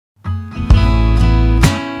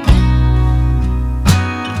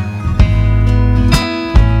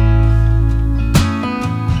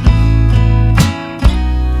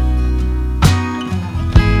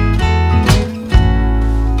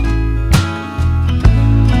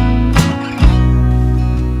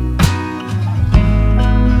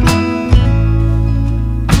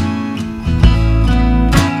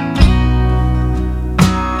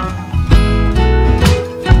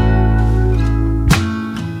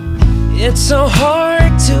It's so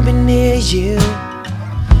hard to be near you.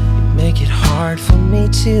 You make it hard for me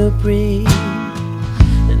to breathe.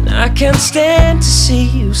 And I can't stand to see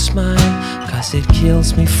you smile, 'cause it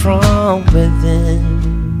kills me from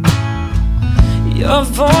within. Your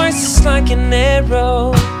voice is like an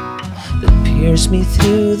arrow that pierces me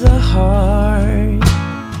through the heart.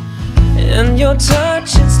 And your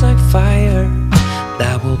touch is like fire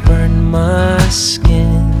that will burn my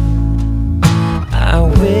skin. I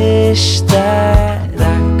wish that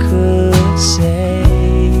I could say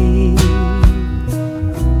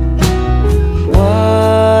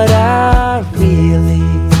what I really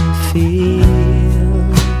feel,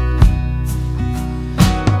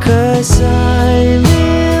 'cause I'm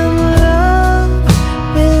in love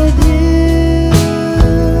with you.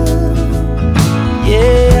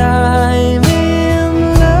 Yeah, I'm in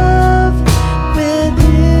love with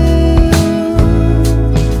you.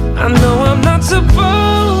 I know I'm not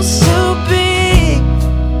supposed to be,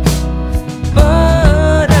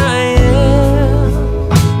 but I am.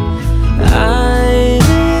 I'm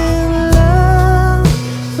in love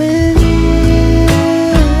with you.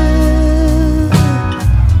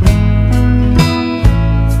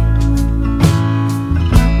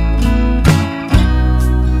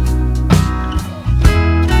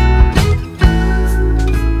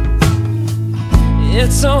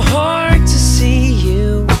 It's so hard to see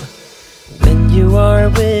you when you are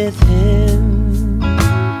with him.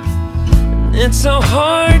 And it's so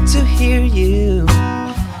hard to hear you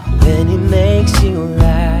when he makes you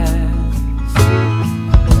laugh.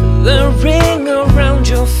 The ring around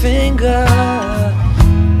your finger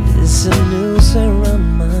is a noose around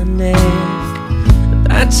my neck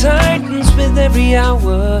that tightens with every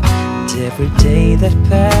hour and every day that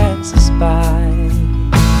passes by.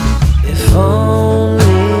 If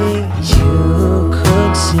only you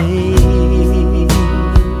could see